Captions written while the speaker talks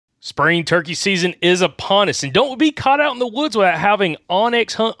Spring turkey season is upon us, and don't be caught out in the woods without having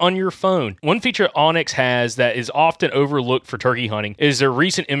onX Hunt on your phone. One feature onX has that is often overlooked for turkey hunting is their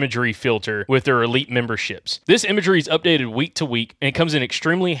recent imagery filter with their elite memberships. This imagery is updated week to week, and it comes in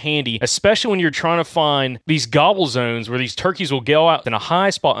extremely handy, especially when you're trying to find these gobble zones where these turkeys will go out in a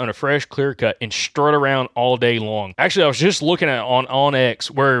high spot on a fresh clear cut and strut around all day long. Actually, I was just looking at it on onX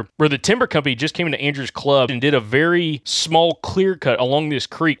where the timber company just came into Andrew's club and did a very small clear cut along this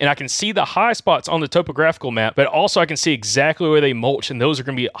creek, and I can see the high spots on the topographical map, but also I can see exactly where they mulch, and those are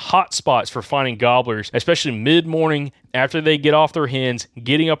going to be hot spots for finding gobblers, especially mid-morning after they get off their hens,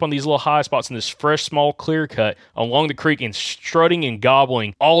 getting up on these little high spots in this fresh, small clear cut along the creek and strutting and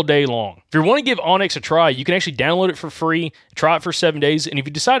gobbling all day long. If you want to give onX a try, you can actually download it for free, try it for 7 days, and if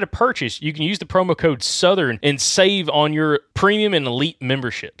you decide to purchase, you can use the promo code SOUTHERN and save on your premium and elite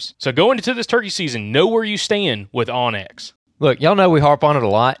memberships. So go into this turkey season, know where you stand with onX. Look, y'all know we harp on it a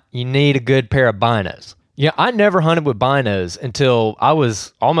lot. You need a good pair of binos. Yeah, I never hunted with binos until I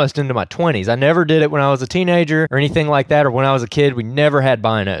was almost into my 20s. I never did it when I was a teenager or anything like that, or when I was a kid. We never had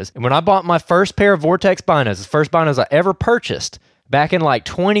binos. And when I bought my first pair of Vortex binos, the first binos I ever purchased back in like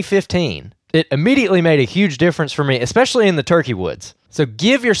 2015, it immediately made a huge difference for me, especially in the turkey woods. So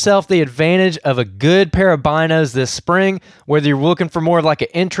give yourself the advantage of a good pair of binos this spring, whether you're looking for more of like an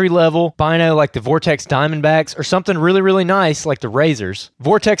entry-level bino like the Vortex Diamondbacks or something really, really nice like the Razors.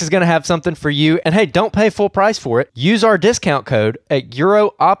 Vortex is going to have something for you, and hey, don't pay full price for it. Use our discount code at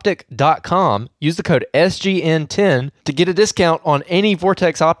eurooptic.com. Use the code SGN10 to get a discount on any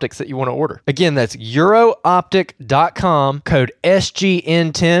Vortex optics that you want to order. Again, that's eurooptic.com, code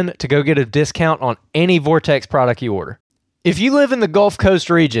SGN10 to go get a discount on any Vortex product you order. If you live in the Gulf Coast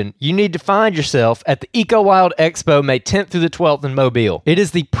region, you need to find yourself at the Eco Wild Expo May 10th through the 12th in Mobile. It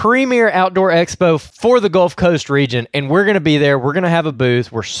is the premier outdoor expo for the Gulf Coast region, and we're going to be there. We're going to have a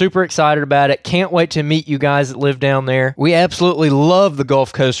booth. We're super excited about it. Can't wait to meet you guys that live down there. We absolutely love the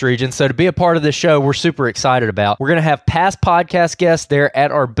Gulf Coast region, so to be a part of this show, we're super excited about. We're going to have past podcast guests there at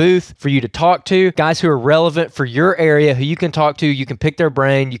our booth for you to talk to, guys who are relevant for your area, who you can talk to. You can pick their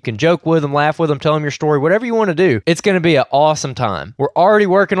brain. You can joke with them, laugh with them, tell them your story, whatever you want to do. It's going to be an awesome time. We're already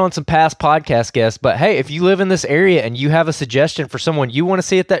working on some past podcast guests, but hey, if you live in this area and you have a suggestion for someone you want to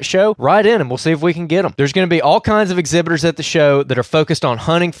see at that show, write in and we'll see if we can get them. There's going to be all kinds of exhibitors at the show that are focused on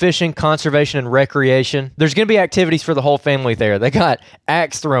hunting, fishing, conservation, and recreation. There's going to be activities for the whole family there. They got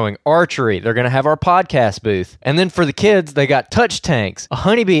axe throwing, archery. They're going to have our podcast booth. And then for the kids, they got touch tanks, a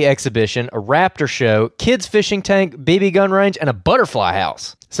honeybee exhibition, a raptor show, kids fishing tank, BB gun range, and a butterfly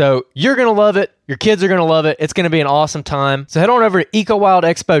house. So you're going to love it. Your kids are going to love it. It's going to be an awesome time. So head on over to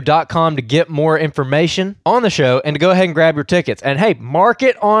ecowildexpo.com to get more information on the show and to go ahead and grab your tickets. And hey, mark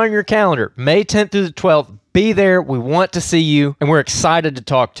it on your calendar. May 10th through the 12th. Be there. We want to see you, and we're excited to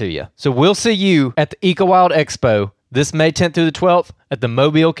talk to you. So we'll see you at the Eco Wild Expo this May 10th through the 12th at the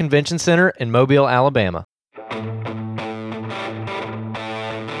Mobile Convention Center in Mobile, Alabama.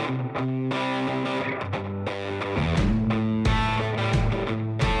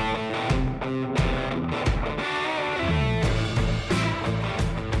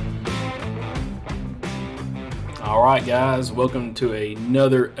 All right, guys, welcome to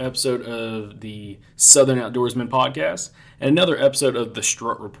another episode of the Southern Outdoorsman Podcast and another episode of the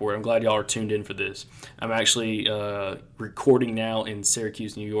Strut Report. I'm glad y'all are tuned in for this. I'm actually recording now in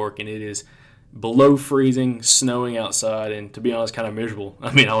Syracuse, New York, and it is below freezing, snowing outside, and to be honest, kind of miserable.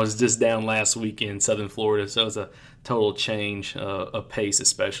 I mean, I was just down last week in southern Florida, so it's a total change of pace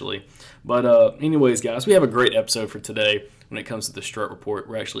especially. But anyways, guys, we have a great episode for today when it comes to the Strut Report.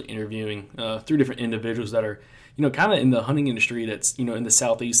 We're actually interviewing 3 different individuals that are kind of in the hunting industry that's, in the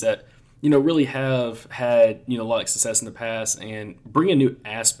Southeast that, really have had, a lot of success in the past and bring a new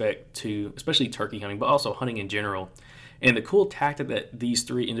aspect to especially turkey hunting, but also hunting in general. And the cool tactic that these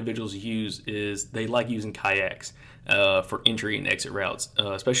 3 individuals use is they like using kayaks for entry and exit routes,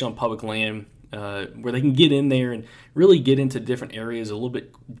 especially on public land where they can get in there and really get into different areas a little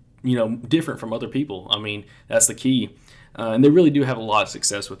bit, different from other people. I mean, that's the key. And they really do have a lot of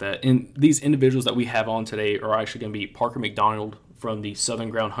success with that. And these individuals that we have on today are actually going to be Parker McDonald from the Southern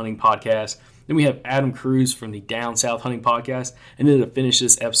Ground Hunting Podcast. Then we have Adam Cruz from the Down South Hunting Podcast. And then to finish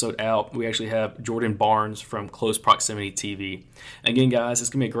this episode out, we actually have Jordan Barnes from Close Proximity TV. Again, guys, it's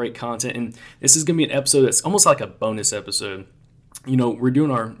going to be a great content. And this is going to be an episode that's almost like a bonus episode. We're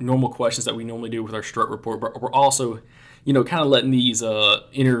doing our normal questions that we normally do with our Strut Report, but we're also kind of letting these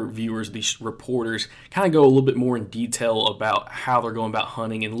interviewers, these reporters, kind of go a little bit more in detail about how they're going about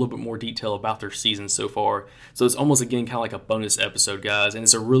hunting and a little bit more detail about their season so far. So it's almost, again, kind of like a bonus episode, guys. And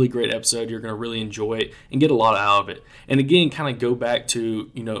it's a really great episode. You're going to really enjoy it and get a lot out of it. And again, kind of go back to,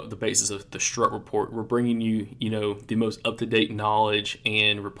 the basis of the Strut Report. We're bringing you, the most up-to-date knowledge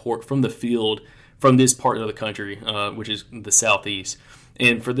and report from the field from this part of the country, which is the Southeast.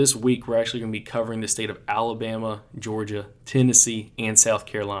 And for this week, we're actually going to be covering the state of Alabama, Georgia, Tennessee, and South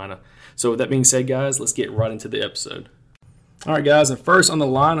Carolina. So with that being said, guys, let's get right into the episode. All right, guys, and first on the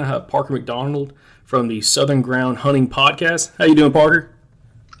line, I have Parker McDonald from the Southern Ground Hunting Podcast. How you doing, Parker?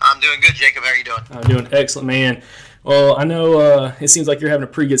 I'm doing good, Jacob. How are you doing? I'm doing excellent, man. Well, I know it seems like you're having a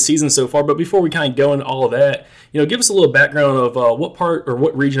pretty good season so far, but before we kind of go into all of that, give us a little background of what part or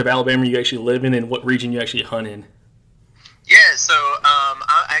what region of Alabama you actually live in and what region you actually hunt in. Yeah, so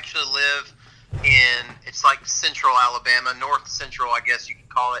I actually live it's like central Alabama, north central, I guess you could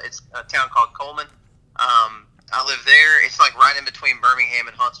call it. It's a town called Coleman. I live there. It's like right in between Birmingham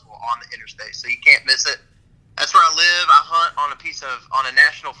and Huntsville on the interstate, so you can't miss it. That's where I live. I hunt on a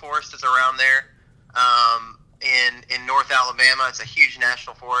national forest that's around there in North Alabama. It's a huge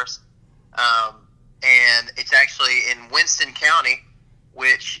national forest, and it's actually in Winston County,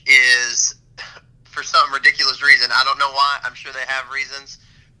 which is, for some ridiculous reason, I don't know why, I'm sure they have reasons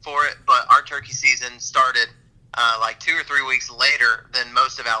for it, but our turkey season started like 2 or 3 weeks later than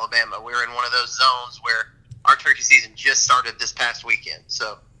most of Alabama. We're in one of those zones where our turkey season just started this past weekend.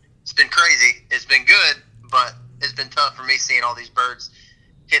 So it's been crazy. It's been good, but it's been tough for me seeing all these birds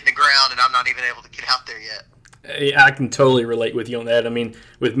hitting the ground, and I'm not even able to get out there yet. I can totally relate with you on that. I mean,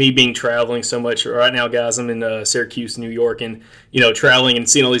 with me being traveling so much right now, guys, I'm in Syracuse, New York, and, traveling and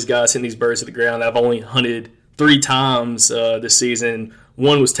seeing all these guys hitting these birds to the ground. I've only hunted 3 times this season.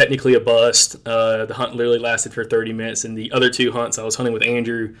 One was technically a bust. The hunt literally lasted for 30 minutes, and the other 2 hunts, I was hunting with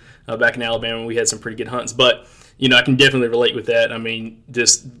Andrew back in Alabama, and we had some pretty good hunts. But, I can definitely relate with that. I mean,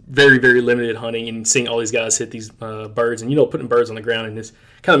 just very, very limited hunting and seeing all these guys hit these birds and, putting birds on the ground and it's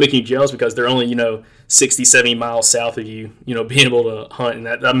kind of making you jealous because they're only, 60, 70 miles south of you, being able to hunt.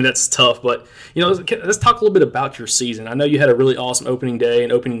 And that's tough. But, let's talk a little bit about your season. I know you had a really awesome opening day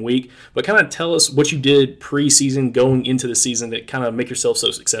and opening week, but kind of tell us what you did pre-season going into the season that kind of make yourself so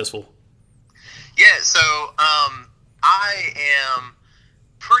successful. Yeah, so I am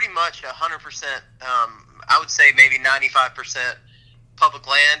pretty much 100%, I would say maybe 95% public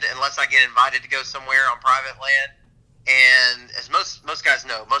land unless I get invited to go somewhere on private land. And as most guys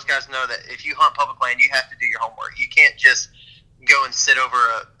know that if you hunt public land, you have to do your homework. You can't just go and sit over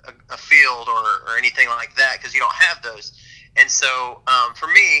a field or anything like that because you don't have those. And so for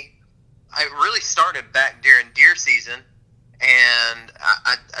me, I really started back during deer season, and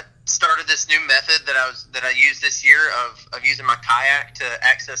I started this new method that I used this year of using my kayak to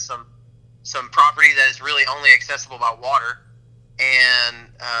access some property that is really only accessible by water,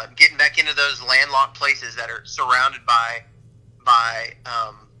 and getting back into those landlocked places that are surrounded by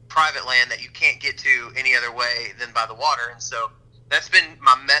private land that you can't get to any other way than by the water. And so that's been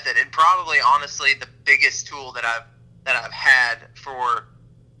my method, and probably honestly the biggest tool that I've had for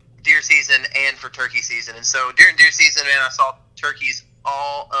deer season and for turkey season. And so during deer season, man, I saw turkeys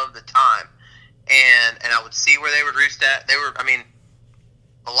all of the time, and I would see where they would roost at.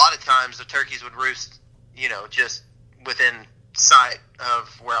 A lot of times the turkeys would roost, just within sight of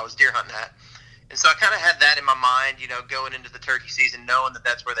where I was deer hunting at. And so I kind of had that in my mind, going into the turkey season, knowing that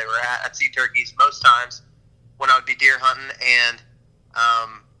that's where they were at. I'd see turkeys most times when I would be deer hunting.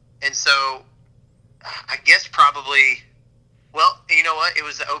 And so I guess probably, well, you know what? It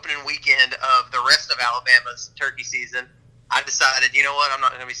was the opening weekend of the rest of Alabama's turkey season. I decided, you know what? I'm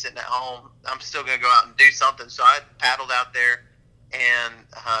not going to be sitting at home. I'm still going to go out and do something. So I paddled out there and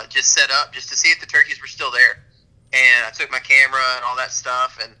just set up just to see if the turkeys were still there. And I took my camera and all that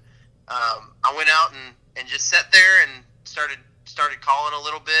stuff, and I went out and just sat there and started calling a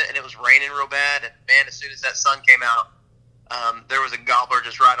little bit, and it was raining real bad. And man, as soon as that sun came out, there was a gobbler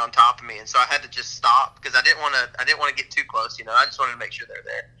just right on top of me, and so I had to just stop because I didn't want to get too close. I just wanted to make sure they're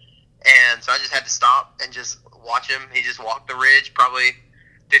there, and so I just had to stop and just watch him. He just walked the ridge, probably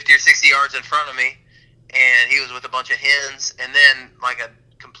 50 or 60 yards in front of me, and he was with a bunch of hens. And then, like a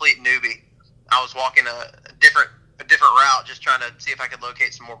complete newbie, I was walking a different route, just trying to see if I could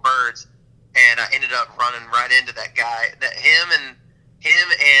locate some more birds, and I ended up running right into that guy. Him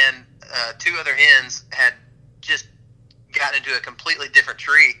and 2 other hens had just got into a completely different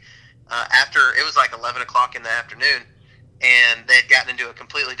tree after it was like 11 o'clock in the afternoon, and they had gotten into a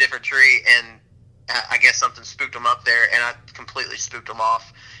completely different tree, and I guess something spooked them up there, and I completely spooked them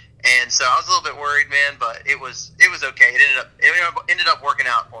off. And so I was a little bit worried, man, but it was okay. It ended up working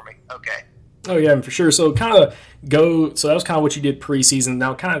out for me. Okay. Oh yeah, for sure. So so that was kind of what you did preseason.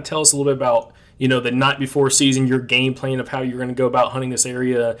 Now kind of tell us a little bit about, the night before season, your game plan of how you're going to go about hunting this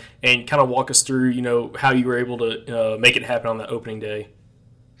area, and kind of walk us through, how you were able to make it happen on that opening day.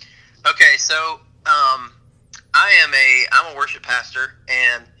 Okay, so I'm a worship pastor,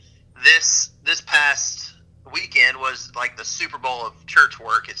 and this past weekend was like the Super Bowl of church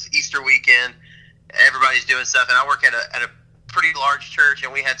work. It's Easter weekend, everybody's doing stuff, and I work at a pretty large church,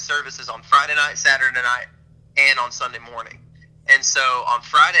 and we had services on Friday night, Saturday night, and on Sunday morning. And so on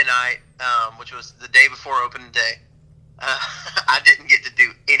Friday night, which was the day before opening day, I didn't get to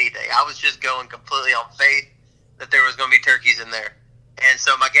do anything. I was just going completely on faith that there was going to be turkeys in there. And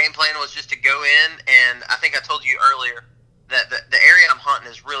so my game plan was just to go in, and I think I told you earlier that the area I'm hunting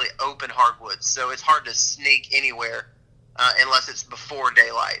is really open hardwoods, so it's hard to sneak anywhere unless it's before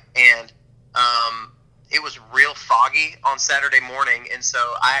daylight. And it was real foggy on Saturday morning, and so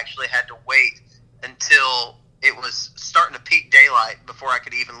I actually had to wait until it was starting to peak daylight before I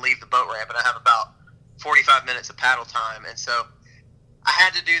could even leave the boat ramp, and I have about 45 minutes of paddle time. And so I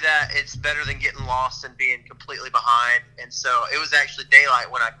had to do that. It's better than getting lost and being completely behind. And so it was actually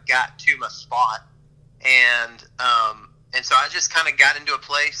daylight when I got to my spot. And so I just kind of got into a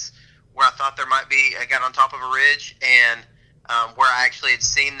place where I thought there might be, I got on top of a ridge, and where I actually had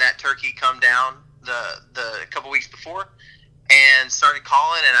seen that turkey come down the couple weeks before, and started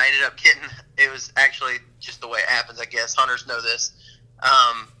calling, and I ended up getting, it was actually just the way it happens, I guess. Hunters know this.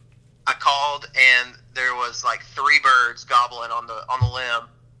 I called, and there was like 3 birds gobbling on the limb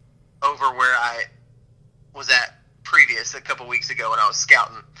over where I was at previous a couple weeks ago when I was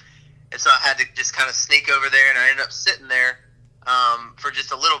scouting. And so I had to just kind of sneak over there, and I ended up sitting there for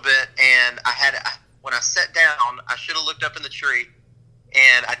just a little bit. And when I sat down, I should have looked up in the tree,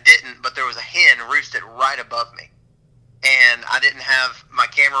 and I didn't, but there was a hen roosted right above me. And I didn't have my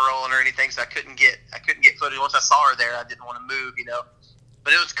camera rolling or anything, so I couldn't get footage. Once I saw her there, I didn't want to move,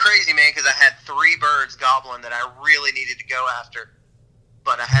 But it was crazy, man, because I had 3 birds gobbling that I really needed to go after,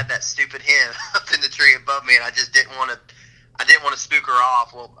 but I had that stupid hen up in the tree above me, and I just didn't want to spook her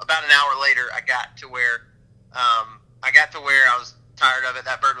off. Well, about an hour later, I got to where I was tired of it.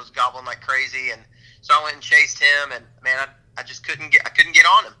 That bird was gobbling like crazy, and so I went and chased him, and man, I just couldn't get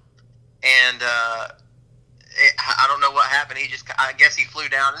on him, and I don't know what happened. I guess he flew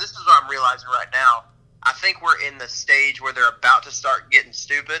down, and this is what I'm realizing right now. I think we're in the stage where they're about to start getting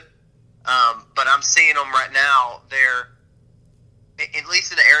stupid, but I'm seeing them right now. They're, at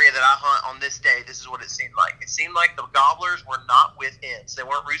least in the area that I hunt on this day, this is what it seemed like. It seemed like the gobblers were not with hens. They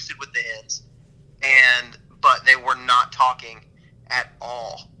weren't roosted with the hens, but they were not talking at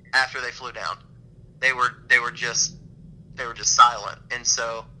all after they flew down. They were just silent, and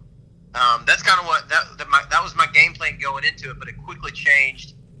so that's kind of what that was my game plan going into it. But it quickly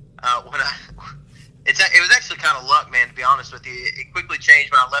changed when it was actually kind of luck, man, to be honest with you. It quickly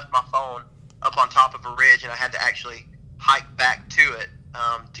changed when I left my phone up on top of a ridge, and I had to actually hike back to it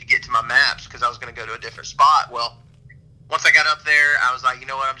to get to my maps because I was going to go to a different spot. Well, once I got up there, I was like, you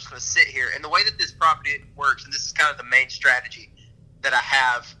know what, I'm just going to sit here. And the way that this property works, and this is kind of the main strategy that I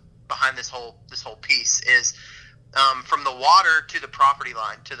have behind this whole piece, is from the water to the property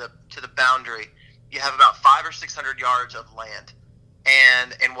line, to the boundary, you have about 500 or 600 yards of land.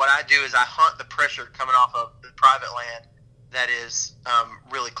 And what I do is I hunt the pressure coming off of the private land that is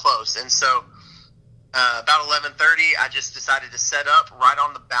really close. And so about 11:30, I just decided to set up right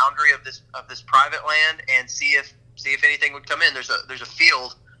on the boundary of this private land and see if anything would come in. There's a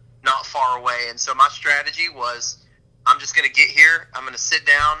field not far away, and so my strategy was I'm just going to get here. I'm going to sit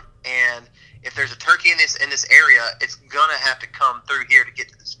down, and if there's a turkey in this area, it's going to have to come through here to get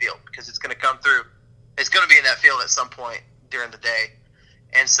to this field because it's going to come through. It's going to be in that field at some point during the day.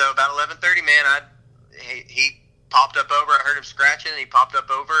 And so about 11:30, man, he popped up over. I heard him scratching, and he popped up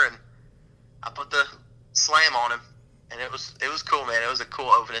over, and I put the slam on him, and it was cool, man. It was a cool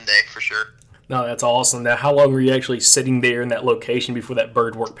opening day for sure. No, that's awesome. Now, how long were you actually sitting there in that location before that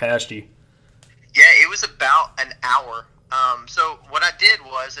bird worked past you? Yeah, it was about an hour. So what I did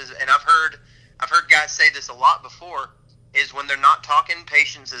was, and I've heard guys say this a lot before, is when they're not talking,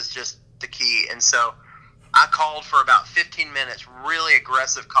 patience is just the key. And so I called for about 15 minutes, really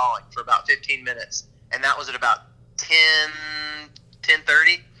aggressive calling for about 15 minutes, and that was at about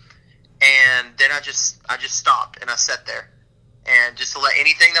 10:30. And then I just stopped and I sat there, and just to let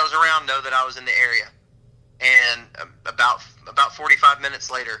anything that was around know that I was in the area. And about 45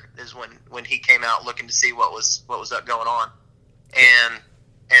 minutes later is when he came out looking to see what was up going on, and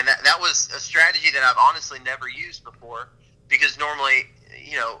that was a strategy that I've honestly never used before, because normally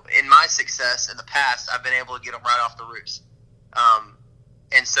in my success in the past, I've been able to get them right off the roost.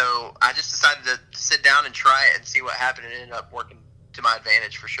 And so I just decided to sit down and try it and see what happened, and it ended up working to my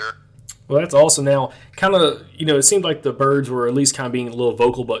advantage for sure. Well, that's awesome. Now, kind of, it seemed like the birds were at least kind of being a little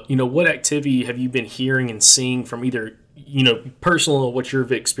vocal, but, what activity have you been hearing and seeing from either, personal, what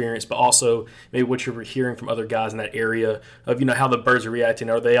you've experienced, but also maybe what you're hearing from other guys in that area of, how the birds are reacting?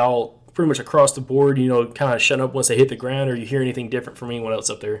 Are they all pretty much across the board, kind of shutting up once they hit the ground, or you hear anything different from anyone else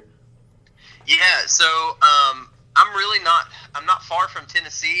up there? Yeah, so I'm not far from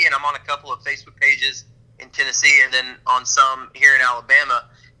Tennessee, and I'm on a couple of Facebook pages in Tennessee and then on some here in Alabama,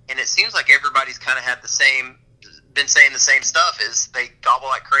 and it seems like everybody's kind of been saying the same stuff, is they gobble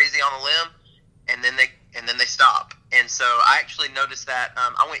like crazy on a limb, and then they stop. And so I actually noticed that.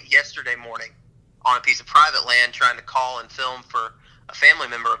 I went yesterday morning on a piece of private land trying to call and film for a family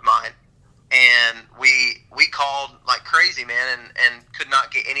member of mine, and we called like crazy, man, and could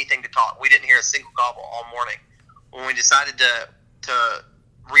not get anything to talk. We didn't hear a single gobble all morning. When we decided to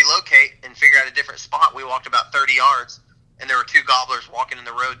relocate and figure out a different spot, we walked about 30 yards, and there were two gobblers walking in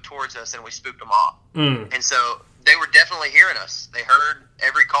the road towards us, and we spooked them off. And so they were definitely hearing us. They heard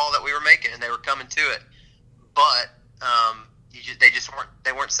every call that we were making, and they were coming to it. But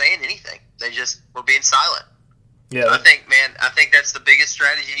they weren't saying anything. They just were being silent. Yeah. So I think that's the biggest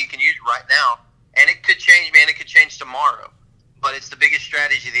strategy you can use right now. And it could change, man. It could change tomorrow. But it's the biggest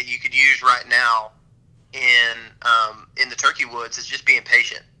strategy that you could use right now in the turkey woods, is just being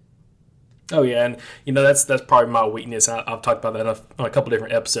patient. Oh yeah, and that's probably my weakness. I've talked about that on a couple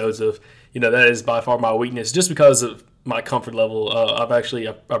different episodes of that is by far my weakness, just because of my comfort level.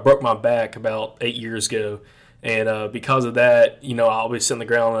 I broke my back about 8 years ago, and because of that, I'll be sitting on the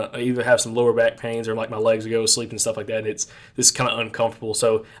ground. I either have some lower back pains or like my legs will go to sleep and stuff like that. And it's kind of uncomfortable.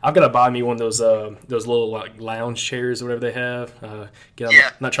 So I've got to buy me one of those little like lounge chairs or whatever they have. I'm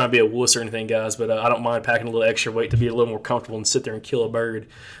not trying to be a wuss or anything, guys, but I don't mind packing a little extra weight to be a little more comfortable and sit there and kill a bird.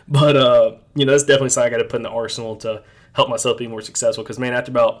 But that's definitely something I got to put in the arsenal to help myself be more successful. Because man,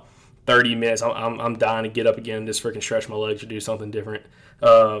 after about 30 minutes, I'm dying to get up again, just freaking stretch my legs or do something different.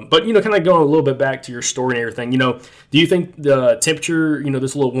 But kind of going a little bit back to your story and everything, do you think the temperature,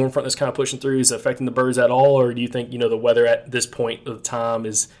 this little warm front that's kind of pushing through is affecting the birds at all, or do you think the weather at this point of the time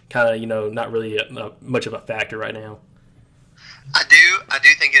is kind of not really much of a factor right now? I do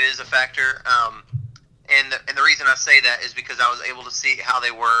think it is a factor, and the reason I say that is because I was able to see how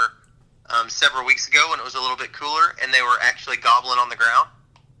they were several weeks ago when it was a little bit cooler, and they were actually gobbling on the ground.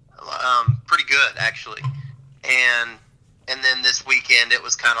 Pretty good, actually. And then this weekend, it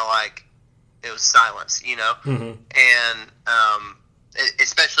was kind of like it was silence, Mm-hmm. And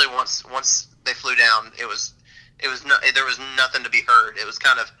especially once they flew down, there was nothing to be heard. It was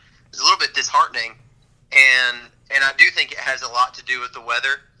a little bit disheartening, and I do think it has a lot to do with the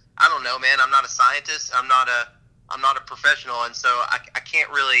weather. I don't know, man. I'm not a scientist. I'm not a professional, and so I can't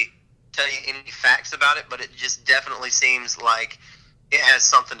really tell you any facts about it. But it just definitely seems like it has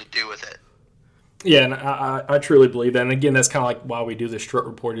something to do with it. Yeah, and I truly believe that. And again, that's kind of like why we do the Strut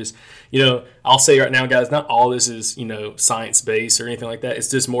Report is, I'll say right now, guys, not all this is, science-based or anything like that. It's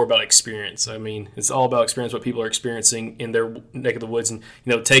just more about experience. I mean, it's all about experience, what people are experiencing in their neck of the woods. And,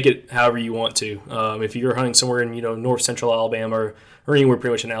 take it however you want to. If you're hunting somewhere in, north central Alabama or anywhere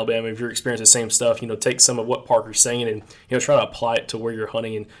pretty much in Alabama, if you're experiencing the same stuff, take some of what Parker's saying and, try to apply it to where you're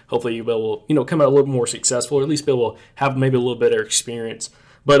hunting. And hopefully you'll be able to, come out a little more successful, or at least be able to have maybe a little better experience.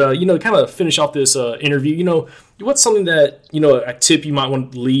 But, kind of finish off this interview, what's something that, a tip you might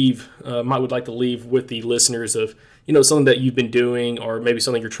want to leave, would like to leave with the listeners of, something that you've been doing, or maybe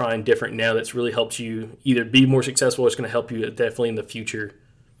something you're trying different now that's really helped you either be more successful or it's going to help you definitely in the future?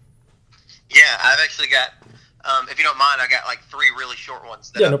 Yeah, I've actually got, if you don't mind, I got like 3 really short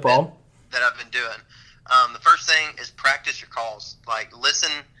ones that no problem. That I've been doing. The first thing is practice your calls. Like listen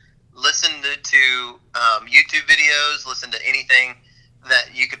to YouTube videos, listen to anything that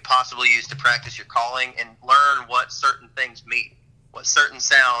you could possibly use to practice your calling, and learn what certain things mean, what certain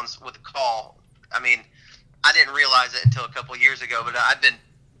sounds with a call. I mean, I didn't realize it until a couple of years ago, but I'd been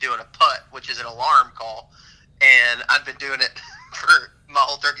doing a putt, which is an alarm call, and I'd been doing it for my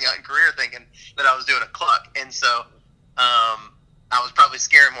whole turkey hunting career thinking that I was doing a cluck. And so I was probably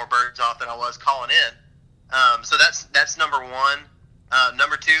scaring more birds off than I was calling in. So that's number one.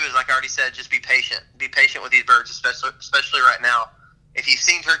 Number 2 is, like I already said, just be patient. Be patient with these birds, especially right now. If you've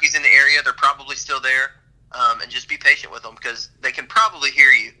seen turkeys in the area, they're probably still there, and just be patient with them because they can probably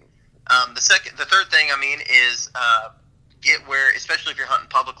hear you. The third thing, is get where, especially if you're hunting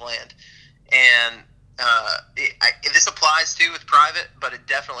public land, and this applies too with private, but it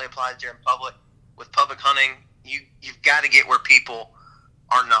definitely applies during public. With public hunting, you've got to get where people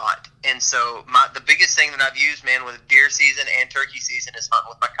are not. And so the biggest thing that I've used, man, with deer season and turkey season is hunting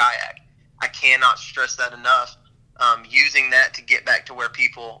with my kayak. I cannot stress that enough. Using that to get back to where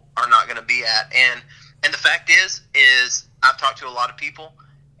people are not going to be at. And the fact is I've talked to a lot of people,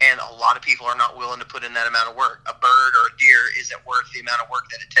 and a lot of people are not willing to put in that amount of work. A bird or a deer isn't worth the amount of work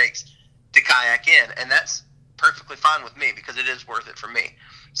that it takes to kayak in, and that's perfectly fine with me because it is worth it for me.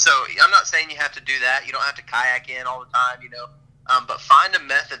 So I'm not saying you have to do that. You don't have to kayak in all the time, but find a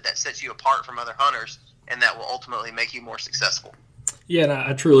method that sets you apart from other hunters, and that will ultimately make you more successful. Yeah, and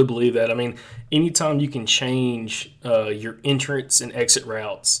I truly believe that. I mean, anytime you can change your entrance and exit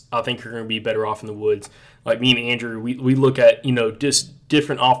routes, I think you're going to be better off in the woods. Like me and Andrew, we look at, just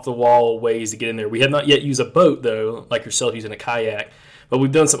different off-the-wall ways to get in there. We have not yet used a boat, though, like yourself using a kayak. But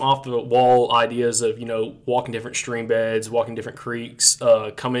we've done some off-the-wall ideas of, walking different stream beds, walking different creeks,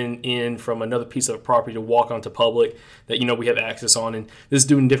 coming in from another piece of property to walk onto public that, we have access on. And just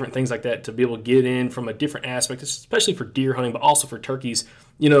doing different things like that to be able to get in from a different aspect, especially for deer hunting, but also for turkeys.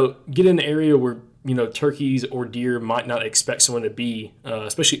 Get in an area where, turkeys or deer might not expect someone to be,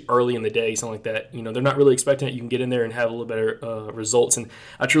 especially early in the day, something like that. They're not really expecting it. You can get in there and have a little better results. And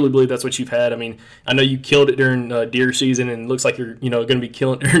I truly believe that's what you've had. I mean, I know you killed it during deer season, and it looks like you're, going to be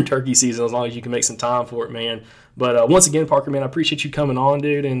killing it during turkey season as long as you can make some time for it, man. But once again, Parker, man, I appreciate you coming on,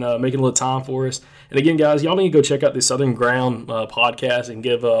 dude, and making a little time for us. And again, guys, y'all need to go check out the Southern Ground podcast and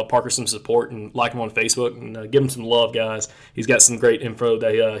give Parker some support and like him on Facebook and give him some love, guys. He's got some great info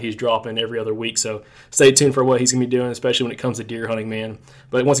that he's dropping every other week. So stay tuned for what he's going to be doing, especially when it comes to deer hunting, man.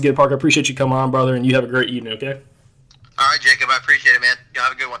 But once again, Parker, I appreciate you coming on, brother, and you have a great evening, okay? All right, Jacob, I appreciate it, man. Y'all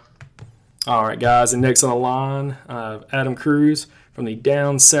have a good one. All right, guys, and next on the line, Adam Cruz from the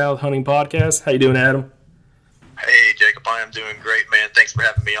Down South Hunting Podcast. How you doing, Adam? Hey, Jacob, I am doing great, man. Thanks for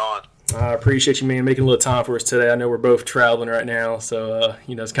having me on. I appreciate you, man, making a little time for us today. I know we're both traveling right now, so,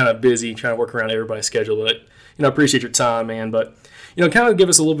 it's kind of busy trying to work around everybody's schedule. But, I appreciate your time, man. But, kind of give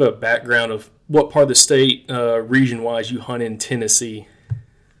us a little bit of background of what part of the state, region-wise, you hunt in Tennessee.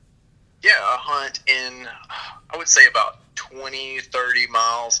 Yeah, I hunt in, I would say about 20, 30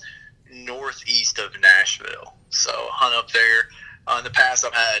 miles northeast of Nashville. So hunt up there. In the past,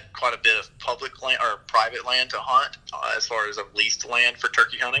 I've had quite a bit of public land or private land to hunt as far as I've leased land for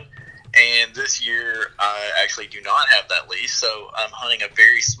turkey hunting. And this year, I actually do not have that lease. So I'm hunting a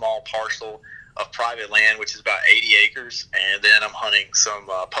very small parcel of private land, which is about 80 acres. And then I'm hunting some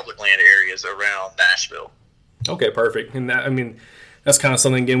public land areas around Nashville. Okay, perfect. And that, that's kind of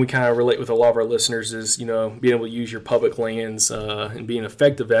something, again, we kind of relate with a lot of our listeners is, being able to use your public lands and being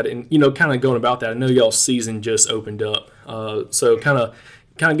effective at it and, kind of going about that. I know y'all's season just opened up. So kind of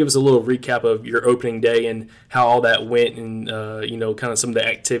give us a little recap of your opening day and how all that went and, kind of some of the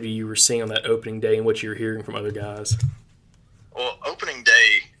activity you were seeing on that opening day and what you're hearing from other guys. Well, opening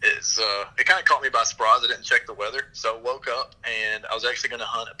day is, it kind of caught me by surprise. I didn't check the weather. So I woke up and I was actually going to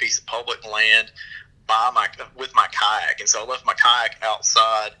hunt a piece of public land with my kayak, and so I left my kayak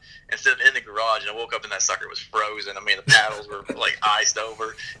outside instead of in the garage, and I woke up and that sucker was frozen. The paddles were like iced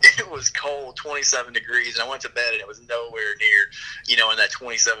over. It was cold, 27 degrees, and I went to bed and it was nowhere near, in that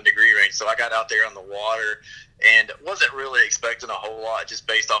 27 degree range. So I got out there on the water and wasn't really expecting a whole lot just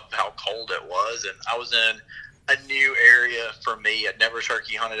based off of how cold it was, and I was in a new area for me. I'd never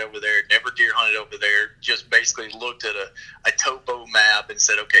turkey hunted over there, never deer hunted over there, just basically looked at a topo map and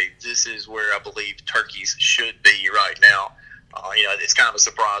said, okay, this is where I believe turkeys should be right now. It's kind of a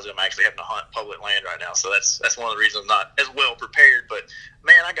surprise that I'm actually having to hunt public land right now. So that's one of the reasons I'm not as well prepared. But,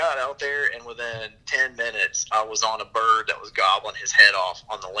 man, I got out there, and within 10 minutes, I was on a bird that was gobbling his head off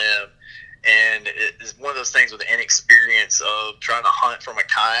on the limb. And it's one of those things with the inexperience of trying to hunt from a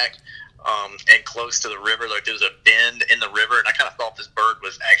kayak and close to the river. Like there was a bend in the river, and I kind of thought this bird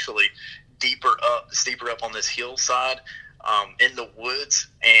was actually steeper up on this hillside in the woods.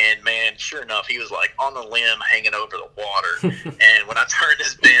 And man, sure enough, he was like on the limb hanging over the water. And when I turned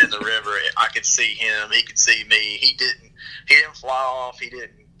this bend in the river, I could see him. He could see me. He didn't fly off. He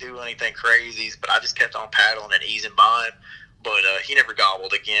didn't do anything crazy, but I just kept on paddling and easing by him. But he never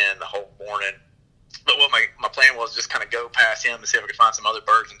gobbled again the whole morning. But what my plan was just kind of go past him and see if I could find some other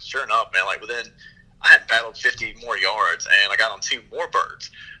birds. And sure enough, man, like I had paddled 50 more yards, and I got on 2 more birds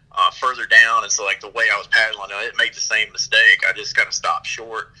further down. And so, like, the way I was paddling, I didn't make the same mistake. I just kind of stopped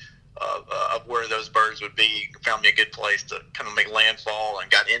short of where those birds would be, found me a good place to kind of make landfall, and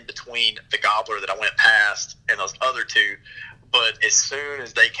got in between the gobbler that I went past and those other 2. But as soon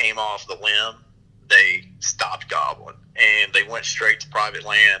as they came off the limb, they stopped gobbling, and they went straight to private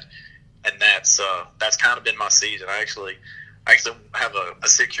land. And that's kind of been my season. I actually I actually have a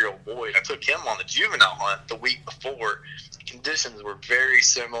 6-year-old boy. I took him on the juvenile hunt the week before. Conditions were very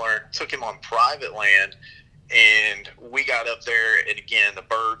similar. Took him on private land, and we got up there, and again, the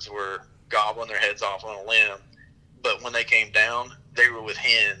birds were gobbling their heads off on a limb. But when they came down, they were with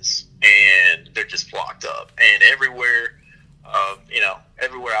hens, and they're just flocked up. And everywhere,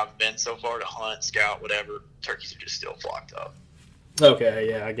 everywhere I've been so far to hunt, scout, whatever, turkeys are just still flocked up. Okay,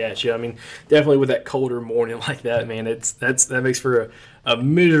 yeah, I got you. I mean, definitely with that colder morning like that, man, that makes for a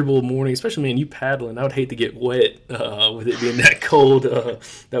miserable morning, especially, man, you paddling. I would hate to get wet with it being that cold.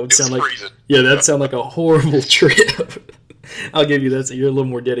 That would sound like freezing. Yeah, that'd sound like a horrible trip. I'll give you that. So you're a little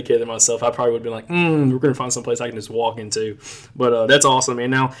more dedicated than myself. I probably would have been like, we're going to find some place I can just walk into. But that's awesome,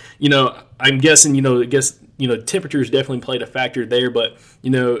 man. Now, I'm guessing, temperatures definitely played a factor there. But,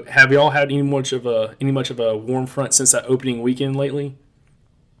 have y'all had any much of a warm front since that opening weekend lately?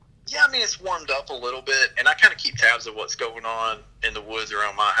 Yeah, I mean, it's warmed up a little bit, and I kind of keep tabs of what's going on in the woods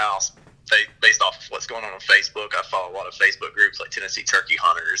around my house based off of what's going on Facebook. I follow a lot of Facebook groups like Tennessee Turkey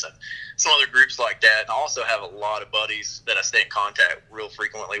Hunters and some other groups like that. And I also have a lot of buddies that I stay in contact real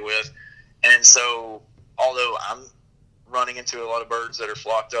frequently with. And so, although I'm running into a lot of birds that are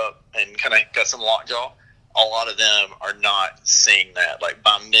flocked up and kind of got some lockjaw, a lot of them are not seeing that. Like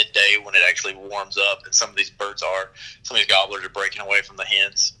by midday when it actually warms up and some of these gobblers are breaking away from the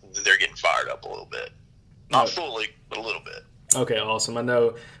hens, they're getting fired up a little bit. Not fully, but a little bit. Okay, awesome. I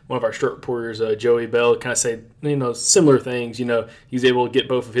know one of our Strut reporters, Joey Bell, kind of said, similar things. He was able to get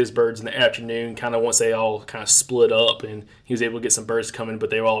both of his birds in the afternoon, kind of once they all kind of split up, and he was able to get some birds coming, but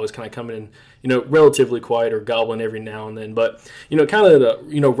they were always kind of coming in, relatively quiet or gobbling every now and then. But, kind of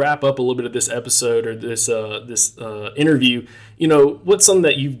to, wrap up a little bit of this episode or this interview, what's something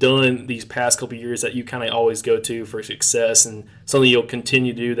that you've done these past couple of years that you kind of always go to for success and something you'll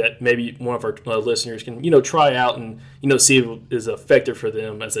continue to do that maybe one of our listeners can, try out and, see if it is effective for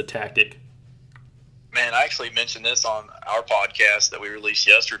them as a tactic? Man, I actually mentioned this on our podcast that we released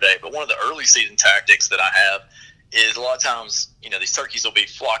yesterday, but one of the early season tactics that I have is a lot of times, these turkeys will be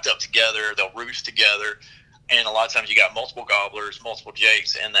flocked up together, they'll roost together, and a lot of times you got multiple gobblers, multiple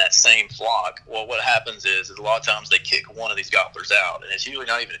jakes in that same flock. Well, what happens is a lot of times they kick one of these gobblers out, and it's usually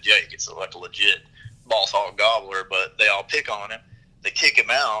not even a jake, it's like a legit boss hog gobbler, but they all pick on him, they kick him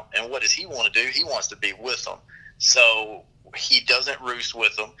out, and what does he want to do? He wants to be with them. So he doesn't roost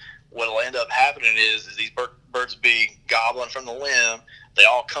with them. What will end up happening is these birds be gobbling from the limb. They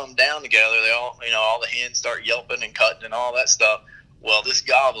all come down together. They all, all the hens start yelping and cutting and all that stuff. Well, this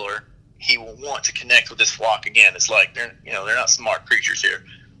gobbler, he will want to connect with this flock again. It's like they're not smart creatures here.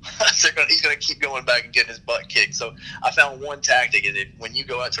 He's going to keep going back and getting his butt kicked. So I found one tactic is when you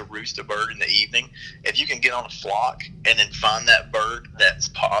go out to roost a bird in the evening, if you can get on a flock and then find that bird that's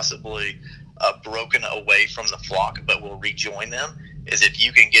possibly broken away from the flock but will rejoin them, is if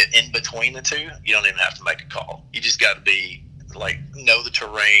you can get in between the two, you don't even have to make a call. You just got to be know the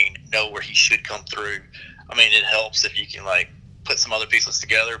terrain, know where he should come through. I mean, it helps if you can put some other pieces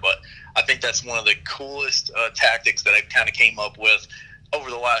together, but I think that's one of the coolest tactics that I kind of came up with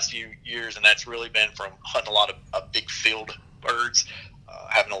over the last few years, and that's really been from hunting a lot of big field birds,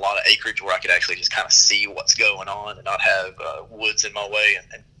 having a lot of acreage where I could actually just kind of see what's going on and not have woods in my way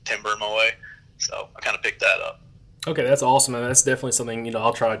and timber in my way. So I kind of picked that up. Okay, that's awesome, and that's definitely something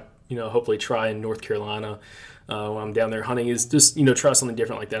I'll try. Hopefully try in North Carolina when I'm down there hunting. Is just try something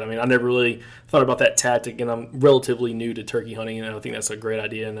different like that. I mean, I never really thought about that tactic, and I'm relatively new to turkey hunting, and I think that's a great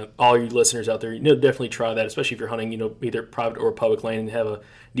idea. And all you listeners out there, definitely try that, especially if you're hunting, either private or public land, and have a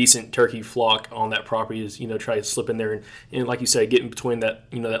decent turkey flock on that property. Is try to slip in there and like you said, get in between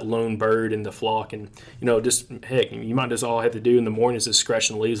that that lone bird and the flock, and just heck, you might just all have to do in the morning is just scratch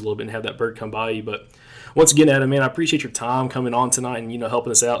the leaves a little bit and have that bird come by you, but. Once again, Adam, man, I appreciate your time coming on tonight and,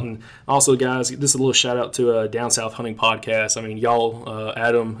 helping us out. And also, guys, this is a little shout out to Down South Hunting Podcast. I mean, y'all,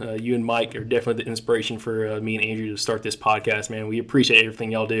 Adam, you and Mike are definitely the inspiration for me and Andrew to start this podcast, man. We appreciate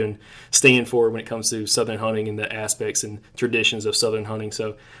everything y'all do and stand for when it comes to Southern hunting and the aspects and traditions of Southern hunting.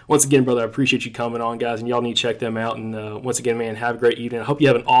 So, once again, brother, I appreciate you coming on, guys, and y'all need to check them out. And once again, man, have a great evening. I hope you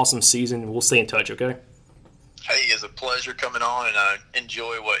have an awesome season. We'll stay in touch, okay? Hey, it's a pleasure coming on, and I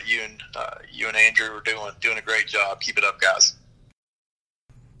enjoy what you and Andrew are doing a great job. Keep it up, guys.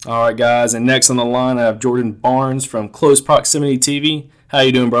 All right, guys, and next on the line I have Jordan Barnes from Close Proximity TV. How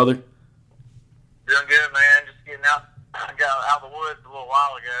you doing, brother? Doing good, man. Just getting out. I got out of the woods a little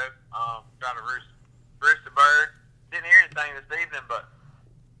while ago, trying to roost a bird. Didn't hear anything this evening, but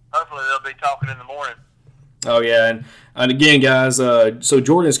hopefully they'll be talking in the morning. Oh yeah, and again, guys. So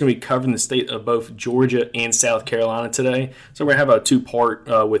Jordan is going to be covering the state of both Georgia and South Carolina today. So we're going to have a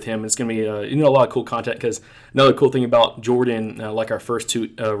two-part with him. It's going to be a lot of cool content because another cool thing about Jordan, like our first two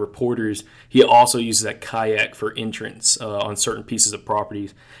reporters, he also uses that kayak for entrance on certain pieces of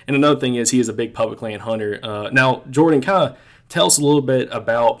properties. And another thing is he is a big public land hunter. Now Jordan, kind of tell us a little bit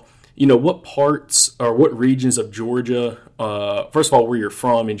about what parts or what regions of Georgia, first of all, where you're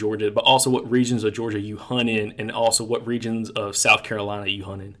from in Georgia, but also what regions of Georgia you hunt in, and also what regions of South Carolina you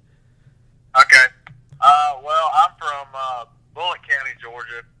hunt in. Okay. Well, I'm from Bullitt County,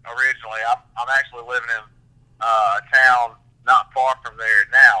 Georgia, originally. I'm actually living in a town not far from there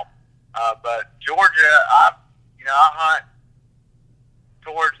now. But Georgia, I hunt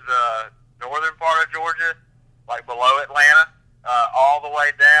towards the northern part of Georgia, like below Atlanta, all the way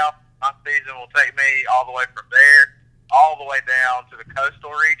down. My season will take me all the way from there, all the way down to the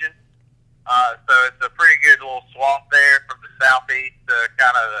coastal region. So it's a pretty good little swath there from the southeast to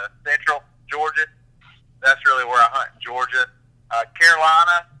kind of the central Georgia. That's really where I hunt in Georgia.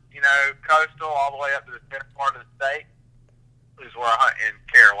 Carolina, coastal all the way up to the center part of the state is where I hunt in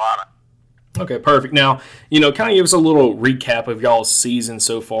Carolina. Okay, perfect. Now, kind of give us a little recap of y'all's season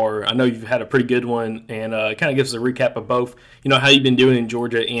so far. I know you've had a pretty good one, and kind of give us a recap of both, how you've been doing in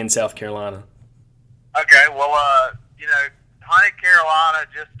Georgia and South Carolina. Okay, well, hunting Carolina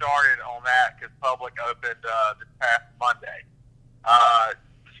just started on that because public opened this past Monday. As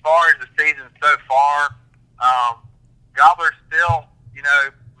far as the season so far, gobblers still,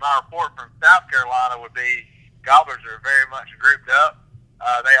 my report from South Carolina would be gobblers are very much grouped up.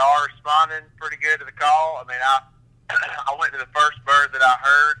 They are responding pretty good to the call. I mean, I went to the first bird that I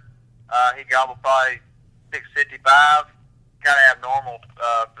heard. He gobbled probably 6:55. Kind of abnormal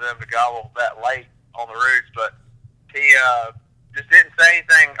for them to gobble that late on the roost, but he just didn't say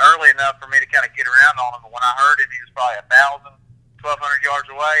anything early enough for me to kind of get around on him. And when I heard it, he was probably 1,000, 1,200 yards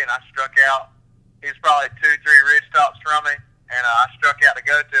away, and I struck out. He was probably 2-3 ridge tops from me, and I struck out to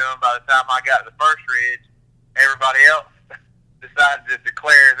go to him. By the time I got to the first ridge, everybody else decided to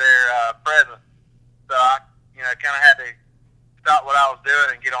declare their presence. So I, kind of had to stop what I was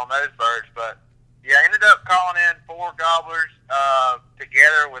doing and get on those birds. But yeah, I ended up calling in 4 gobblers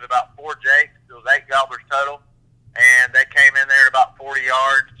together with about 4 jakes. It was 8 gobblers total, and they came in there at about 40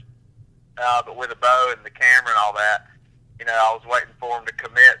 yards, but with a bow and the camera and all that. I was waiting for them to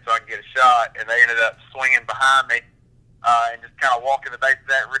commit so I could get a shot, and they ended up swinging behind me and just kind of walking the base of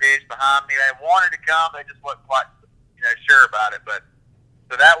that ridge behind me. They wanted to come, they just wasn't quite sure about it. But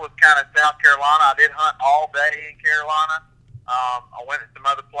so that was kind of South Carolina. I did hunt all day in Carolina. I went to some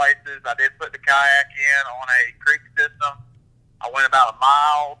other places. I did put the kayak in on a creek system. I went about a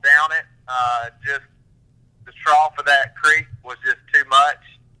mile down it. Just the trough of that creek was just too much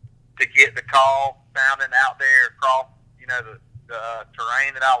to get the call sounding out there across, the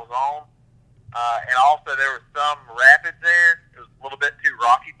terrain that I was on. And also there was some rapids there. It was a little bit too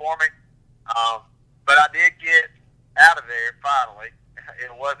rocky for me. But I did get out of there finally. It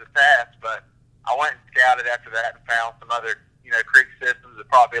was a task, but I went and scouted after that and found some other, creek systems that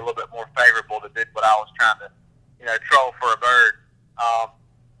probably be a little bit more favorable to do what I was trying to, troll for a bird.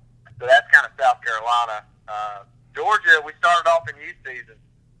 So that's kind of South Carolina. Georgia, we started off in youth season.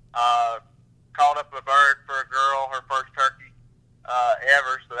 Called up a bird for a girl, her first turkey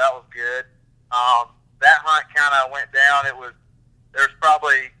ever, so that was good. That hunt kind of went down. There's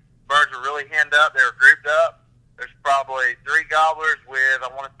probably birds were really henned up. They were grouped up. There's probably 3 gobblers with, I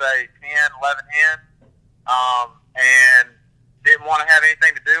want to say, 10, 11 hens, and didn't want to have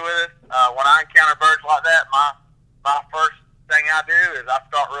anything to do with it. When I encounter birds like that, my first thing I do is I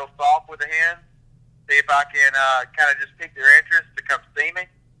start real soft with the hens, see if I can kind of just pique their interest to come see me.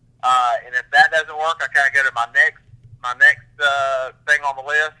 And if that doesn't work, I kind of go to my next thing on the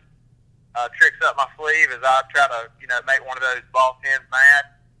list. Tricks up my sleeve as I try to make one of those boss hens mad.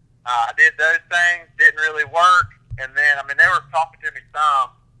 I did those things, didn't really work, and then they were talking to me some,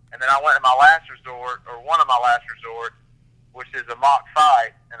 and then I went to my last resort, or one of my last resorts, which is a mock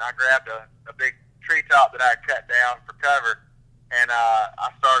fight, and I grabbed a big treetop that I had cut down for cover, and I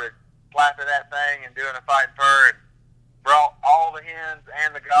started flapping that thing and doing a fight and purr, and brought all the hens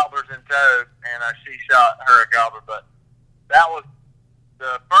and the gobblers in tow, and she shot her a gobbler. But that was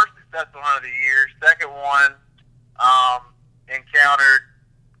the first successful hunt of the year. Second one, encountered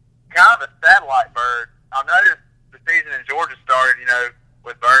kind of a satellite bird. I noticed the season in Georgia started,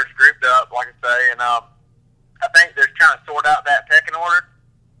 with birds grouped up, like I say, and I think they're trying to sort out that pecking order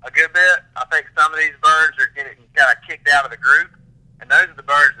a good bit. I think some of these birds are getting kind of kicked out of the group, and those are the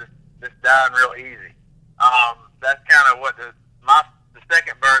birds that's dying real easy. That's kind of what the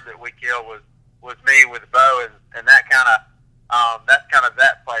second bird that we killed was was me with the bow, and that kind of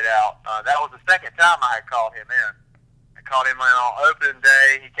that played out. That was the second time I had called him in. I called him in on opening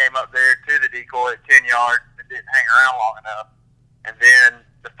day. He came up there to the decoy at 10 yards and didn't hang around long enough. And then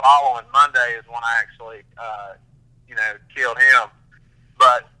the following Monday is when I actually, killed him.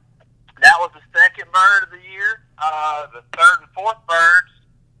 But that was the second bird of the year. The third and fourth birds,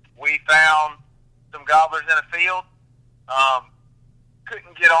 we found some gobblers in a field.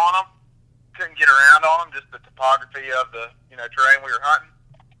 Couldn't get on them. Couldn't get around on them, just the topography of the terrain we were hunting.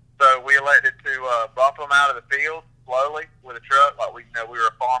 So we elected to bump them out of the field slowly with a truck, like we were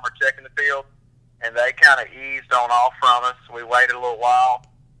a farmer checking the field, and they kind of eased on off from us. We waited a little while,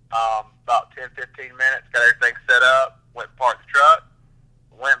 about 10, 15 minutes, got everything set up, went and parked the truck,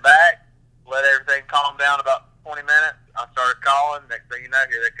 went back, let everything calm down about 20 minutes. I started calling. Next thing you know,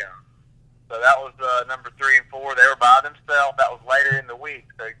 here they come. So that was number 3 and 4. They were by themselves. That was later in the week.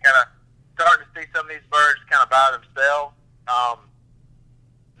 So you kind of starting to see some of these birds kind of by themselves.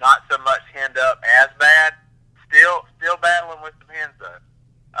 Not so much henned up as bad. Still battling with some hens though.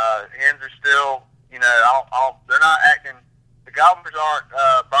 Hens are still, they're not acting. The gobblers aren't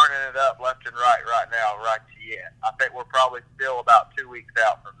burning it up left and right now, right yet. I think we're probably still about 2 weeks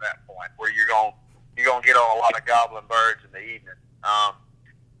out from that point where you're gonna get on a lot of gobbling birds in the evening.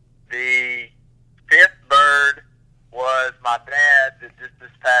 The fifth bird was my dad that just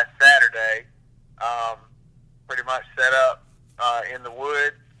this past Saturday pretty much set up in the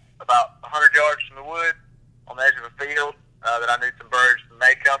woods, about 100 yards from the woods on the edge of a field that I knew some birds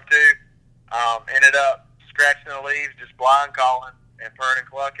may come to. Ended up scratching the leaves, just blind calling and purring and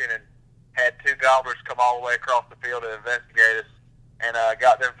clucking, and had 2 gobblers come all the way across the field to investigate us, and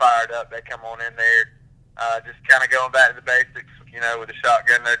got them fired up. They come on in there, just kind of going back to the basics, with a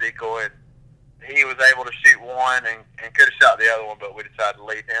shotgun, no decoy. And he was able to shoot one and could have shot the other one, but we decided to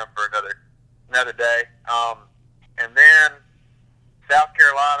leave him for another day. And then South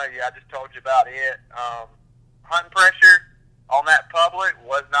Carolina, I just told you about it. Hunting pressure on that public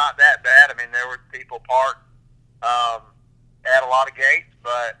was not that bad. I mean, there were people parked at a lot of gates,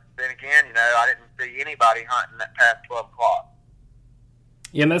 but then again, I didn't see anybody hunting that past 12 o'clock.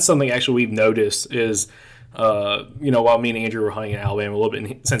 Yeah, and that's something actually we've noticed is, while me and Andrew were hunting in Alabama a little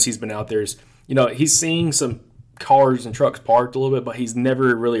bit since he's been out there, is, he's seeing some cars and trucks parked a little bit, but he's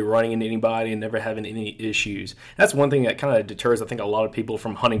never really running into anybody and never having any issues. That's one thing that kind of deters, I think, a lot of people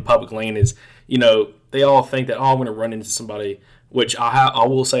from hunting public land is, they all think that, I'm going to run into somebody, which I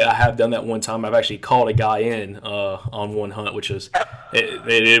will say I have done that one time. I've actually called a guy in on one hunt, which was,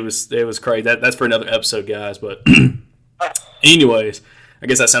 it was crazy. That's for another episode, guys. But anyways, I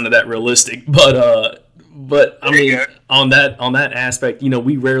guess that sounded that realistic. But I mean, on that aspect,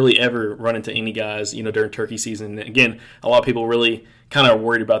 we rarely ever run into any guys, during turkey season. And again, a lot of people really kind of are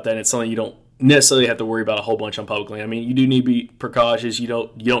worried about that. And it's something you don't necessarily have to worry about a whole bunch on public land. I mean, you do need to be precautious. You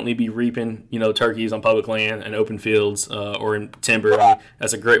don't need to be reaping, turkeys on public land and open fields or in timber. I mean,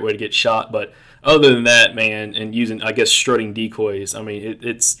 that's a great way to get shot. But other than that, man, and using, I guess, strutting decoys, I mean,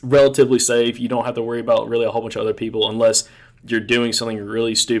 it's relatively safe. You don't have to worry about really a whole bunch of other people unless you're doing something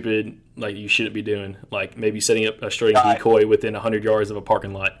really stupid like you shouldn't be doing, like maybe setting up a strutting decoy within 100 yards of a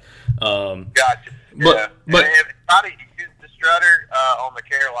parking lot. Gotcha. But if I used the strutter on the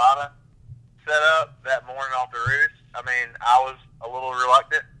Carolina setup that morning off the roost, I mean, I was a little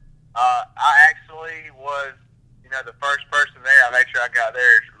reluctant. I actually was, the first person there. I made sure I got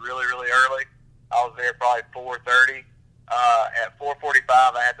there really, really early. I was there probably 4:30. At 4:45,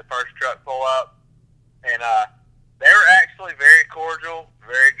 I had the first truck pull up, and they were actually very cordial,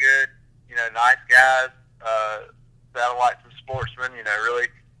 very good, nice guys. Sounded like some sportsmen, really,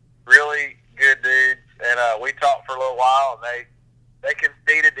 really good dudes. And we talked for a little while, and they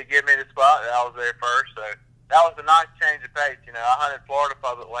conceded to give me the spot, and I was there first. So that was a nice change of pace. I hunted Florida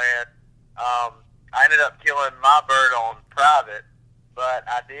public land. I ended up killing my bird on private, but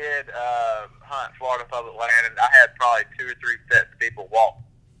I did hunt Florida public land, and I had probably 2 or 3 sets of people walk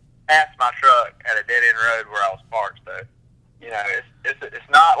past my truck at a dead-end road where I was parked. So, it's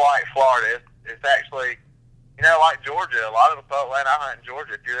not like Florida. It's actually, like Georgia. A lot of the public land I hunt in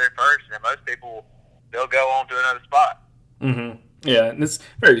Georgia, if you're there first, most people, they'll go on to another spot. Mm-hmm. Yeah, and it's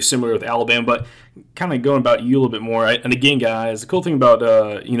very similar with Alabama, but kind of going about you a little bit more. And again, guys, the cool thing about,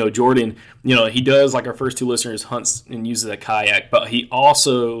 Jordan, he does, like our first 2 listeners, hunts and uses a kayak, but he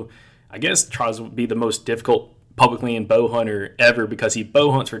also, I guess, tries to be the most difficult public land bow hunter ever because he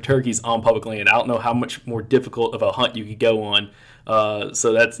bow hunts for turkeys on public land. I don't know how much more difficult of a hunt you could go on.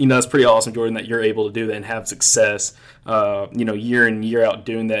 So that's that's pretty awesome, Jordan, that you're able to do that and have success, year in year out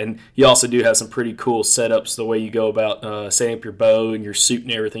doing that. And you also do have some pretty cool setups the way you go about setting up your bow and your suit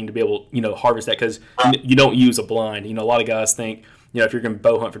and everything to be able harvest that because you don't use a blind. A lot of guys think if you're going to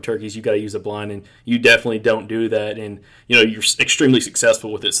bow hunt for turkeys, you got to use a blind, and you definitely don't do that. And you're extremely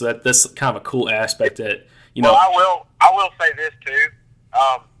successful with it. So that's kind of a cool aspect that Well, I will say this too.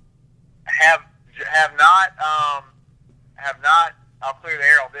 Have not. I'll clear the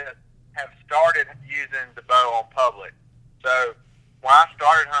air on this. Have started using the bow on public. So when I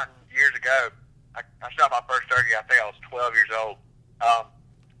started hunting years ago, I shot my first turkey. I think I was 12 years old,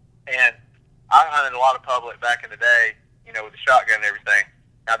 and I hunted a lot of public back in the day. With the shotgun and everything.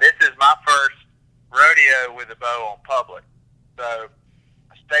 Now this is my first rodeo with a bow on public. So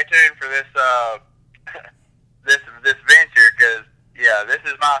stay tuned for this this venture because this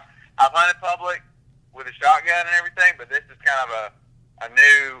is I've hunted public with a shotgun and everything, but this is kind of a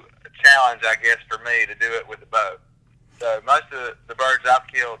new challenge, I guess, for me to do it with a bow. So most of the birds I've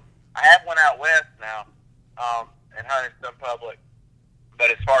killed, I have one out west now and hunted some public,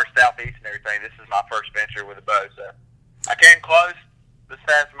 but as far as southeast and everything, this is my first venture with a bow. So I came close this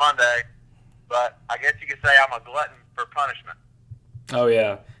past Monday, but I guess you could say I'm a glutton for punishment. Oh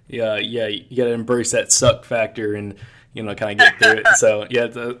yeah. You got to embrace that suck factor and kind of get through it. So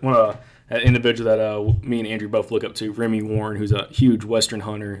one of an individual that me and Andrew both look up to, Remy Warren, who's a huge Western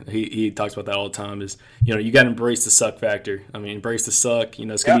hunter. He talks about that all the time. Is you got to embrace the suck factor. I mean, embrace the suck.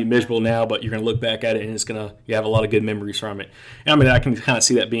 It's going to be miserable now, but you're going to look back at it and you have a lot of good memories from it. And I mean, I can kind of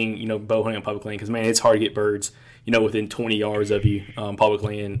see that being bow hunting on public land because man, it's hard to get birds within 20 yards of you public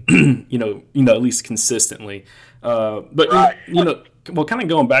land. At least consistently. But right. Well, kind of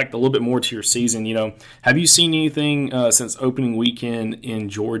going back a little bit more to your season, have you seen anything since opening weekend in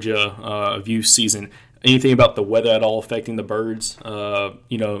Georgia of youth season? Anything about the weather at all affecting the birds,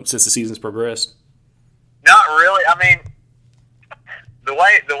 since the season's progressed? Not really. I mean, the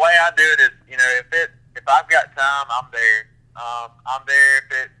way I do it is, if I've got time, I'm there. I'm there if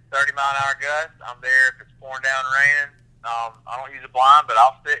it's 30-mile-an-hour gusts. I'm there if it's pouring down raining. I don't use a blind, but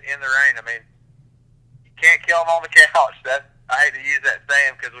I'll sit in the rain. I mean, you can't kill them on the couch. I hate to use that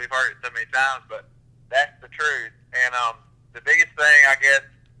saying because we've heard it so many times, but that's the truth. And the biggest thing, I guess,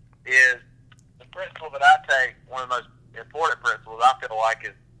 is the principle that I take, one of the most important principles I feel like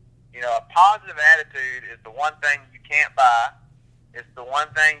is, a positive attitude is the one thing you can't buy. It's the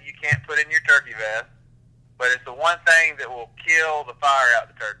one thing you can't put in your turkey vest, but it's the one thing that will kill the fire out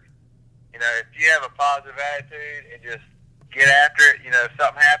of the turkey. If you have a positive attitude and just get after it, if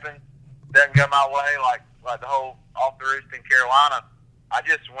something happens, doesn't go my way, like the whole off the roost in Carolina, I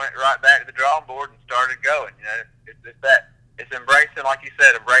just went right back to the drawing board and started going. It's embracing, like you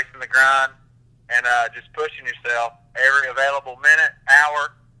said, embracing the grind and just pushing yourself every available minute,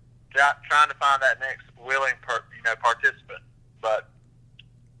 hour, trying to find that next willing participant. But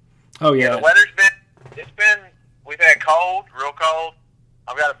oh yeah, the weather's we've had cold, real cold.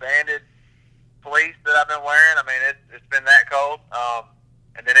 I've got a banded fleece that I've been wearing. I mean, it's been that cold,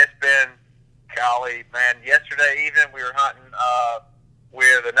 and then it's been. Golly, man, yesterday evening we were hunting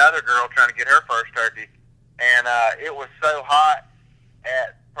with another girl trying to get her first turkey, and it was so hot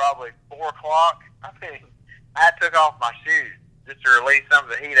at probably 4 o'clock. I mean, I took off my shoes just to release some of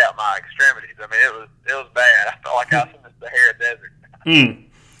the heat out my extremities. I mean, it was bad. I felt like I was in the Sahara Desert.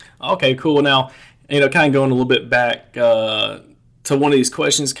 Okay, cool. Now, kind of going a little bit back to one of these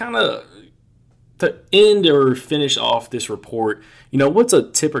questions, kind of to end or finish off this report, what's a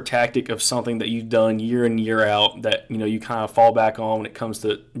tip or tactic of something that you've done year in, year out that, you kind of fall back on when it comes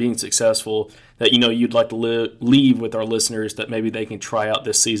to being successful that, you'd like to leave with our listeners that maybe they can try out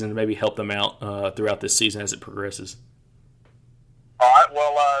this season and maybe help them out throughout this season as it progresses? All right.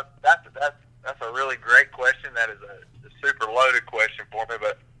 Well, that's a really great question. That is a super loaded question for me,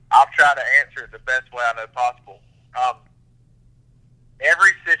 but I'll try to answer it the best way I know possible.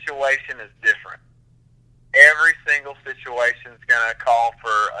 Every situation is different. Every single situation is going to call for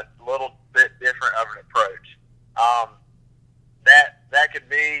a little bit different of an approach. That could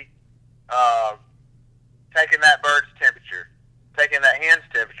be taking that bird's temperature, taking that hen's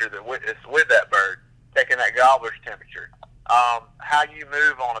temperature that is with that bird, taking that gobbler's temperature, how you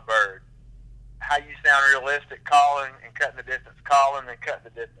move on a bird, how you sound realistic calling and cutting the distance, calling and cutting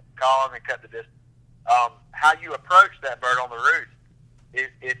the distance, calling and cutting the distance, how you approach that bird on the roost.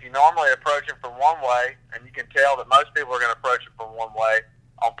 If you normally approach them from one way, and you can tell that most people are going to approach them from one way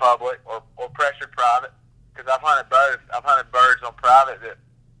on public or pressured private, because I've hunted both. I've hunted birds on private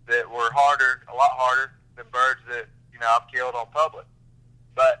that were a lot harder than birds that, I've killed on public.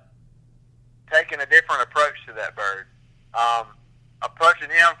 But taking a different approach to that bird, approaching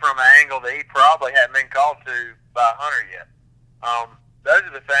him from an angle that he probably hadn't been called to by a hunter yet. Those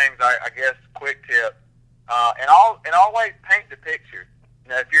are the things, I guess, quick tip. And always paint the picture.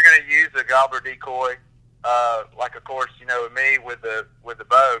 If you're going to use a gobbler decoy, like of course, with me with the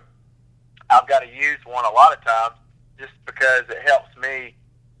bow, I've got to use one a lot of times just because it helps me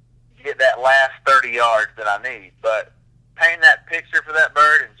get that last 30 yards that I need. But painting that picture for that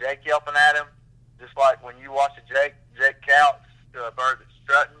bird and Jake yelping at him, just like when you watch a Jake couch to a bird that's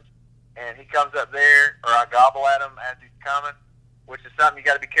strutting, and he comes up there, or I gobble at him as he's coming, which is something you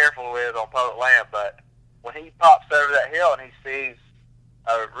got to be careful with on public land. But when he pops over that hill and he sees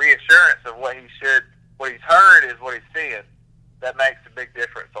a reassurance of what he's heard is what he's seeing, that makes a big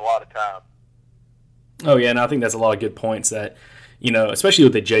difference a lot of times. Oh, yeah, and I think that's a lot of good points that, especially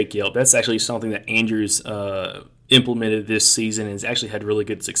with the Jake yelp, that's actually something that Andrews implemented this season and has actually had really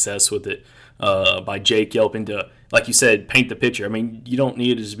good success with it by Jake yelping to, like you said, paint the picture. I mean, you don't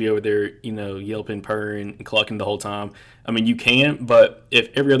need to just be over there, yelping, purring, and clucking the whole time. I mean, you can, but if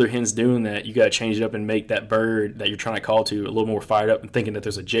every other hen's doing that, you got to change it up and make that bird that you're trying to call to a little more fired up and thinking that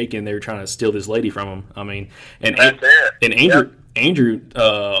there's a Jake in there trying to steal this lady from him. I mean, and Andrew,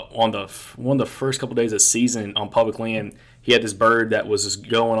 on one of the first couple days of the season on public land, he had this bird that was just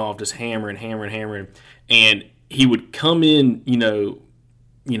going off, just hammering, and he would come in,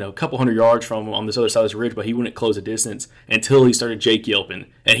 a couple hundred yards from him on this other side of this ridge, but he wouldn't close the distance until he started Jake yelping.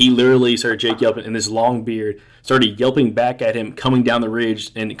 And he literally started Jake yelping, and this long beard started yelping back at him, coming down the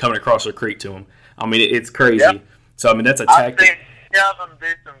ridge and coming across the creek to him. I mean, it's crazy. Yep. So, I mean, that's a tactic. I've seen them do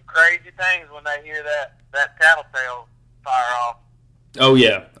some crazy things when they hear that tattletale fire off. Oh,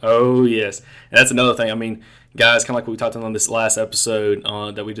 yeah. Oh, yes. And that's another thing. I mean, guys, kind of like we talked on this last episode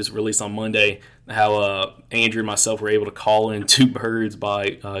that we just released on Monday, how Andrew and myself were able to call in 2 birds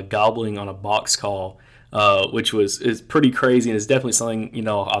by gobbling on a box call, which is pretty crazy, and it's definitely something,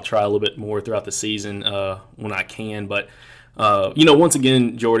 I'll try a little bit more throughout the season when I can. But, once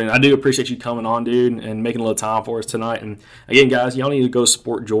again, Jordan, I do appreciate you coming on, dude, and making a little time for us tonight. And, again, guys, y'all need to go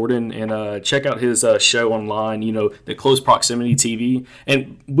support Jordan and check out his show online, the Close Proximity TV.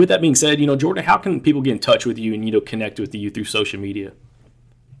 And with that being said, Jordan, how can people get in touch with you and, connect with you through social media?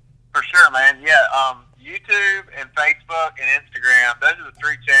 For sure, man. Yeah, YouTube and Facebook and Instagram, those are the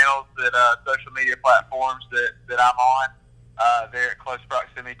 3 channels that social media platforms that I'm on there at Close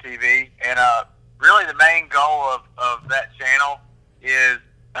Proximity TV. And really the main goal of that channel is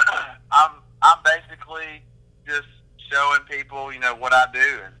I'm basically just showing people, what I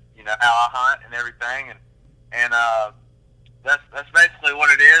do and, how I hunt and everything. And that's basically what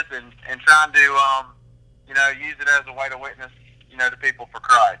it is, and trying to, use it as a way to witness, to people for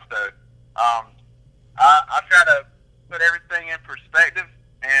Christ. So I try to put everything in perspective,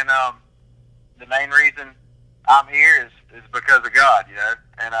 and the main reason I'm here is because of God,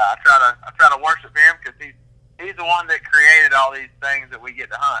 and I try to worship Him because He's the one that created all these things that we get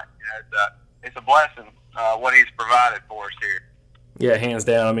to hunt. It's a blessing what He's provided for us here. Yeah, hands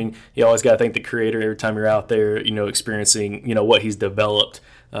down. I mean, you always got to thank the Creator every time you're out there, experiencing, what He's developed.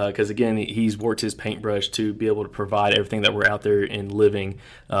 Because, again, He's worked His paintbrush to be able to provide everything that we're out there and living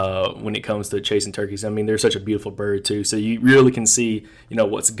when it comes to chasing turkeys. I mean, they're such a beautiful bird, too. So you really can see,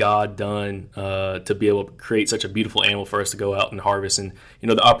 what's God done to be able to create such a beautiful animal for us to go out and harvest. And,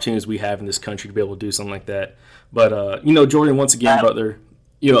 the opportunities we have in this country to be able to do something like that. But, Jordan, once again, brother,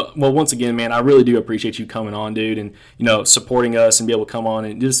 once again, man, I really do appreciate you coming on, dude, and, supporting us and be able to come on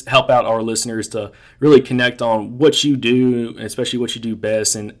and just help out our listeners to really connect on what you do, especially what you do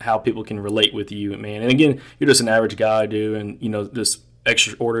best, and how people can relate with you, man. And again, you're just an average guy doing, just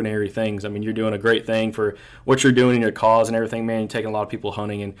extraordinary things. I mean, you're doing a great thing for what you're doing in your cause and everything, man. You're taking a lot of people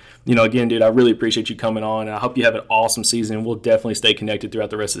hunting. And, again, dude, I really appreciate you coming on. And I hope you have an awesome season. And we'll definitely stay connected throughout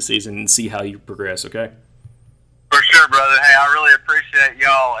the rest of the season and see how you progress, okay? For sure, brother. Hey, I really appreciate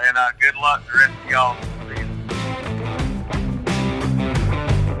y'all, and good luck to the rest of y'all.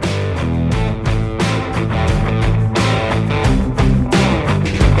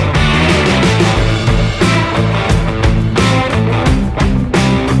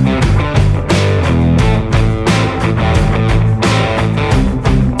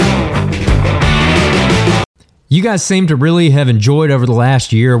 You guys seem to really have enjoyed over the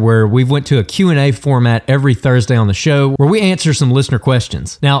last year where we've went to a Q&A format every Thursday on the show where we answer some listener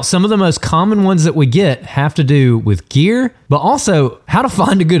questions. Now, some of the most common ones that we get have to do with gear, but also how to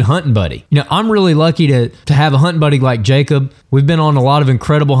find a good hunting buddy. I'm really lucky to have a hunting buddy like Jacob. We've been on a lot of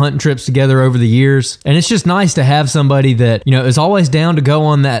incredible hunting trips together over the years, and it's just nice to have somebody that, you know, is always down to go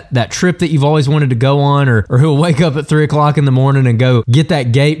on that trip that you've always wanted to go on, or who'll wake up at 3 o'clock in the morning and go get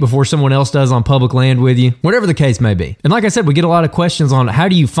that gate before someone else does on public land with you, whatever the case may be. And like I said, we get a lot of questions on how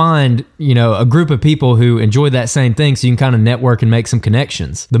do you find, you know, a group of people who enjoy that same thing so you can kind of network and make some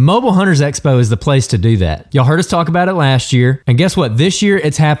connections. The Mobile Hunters Expo is the place to do that. Y'all heard us talk about it last year, and guess what? This year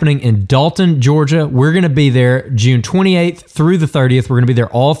it's happening in Dalton, Georgia. We're going to be there June 28th through the 30th. We're going to be there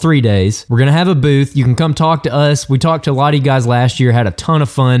all 3 days. We're going to have a booth. You can come talk to us. We talked to a lot of you guys last year, had a ton of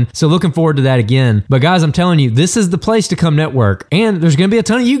fun. So looking forward to that again. But guys, I'm telling you, this is the place to come network. And there's going to be a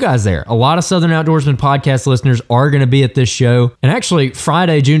ton of you guys there. A lot of Southern Outdoorsman podcast listeners are going to be at this show. And actually,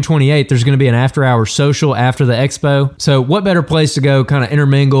 Friday, June 28th, there's going to be an after-hour social after the expo. So what better place to go kind of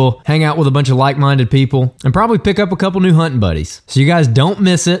intermingle, hang out with a bunch of like-minded people, and probably pick up a couple new hunting buddies. So you guys don't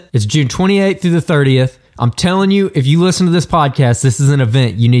miss it. It's June 28th through the 30th. I'm telling you, if you listen to this podcast, this is an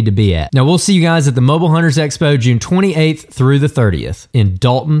event you need to be at. Now, we'll see you guys at the Mobile Hunters Expo June 28th through the 30th in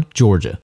Dalton, Georgia.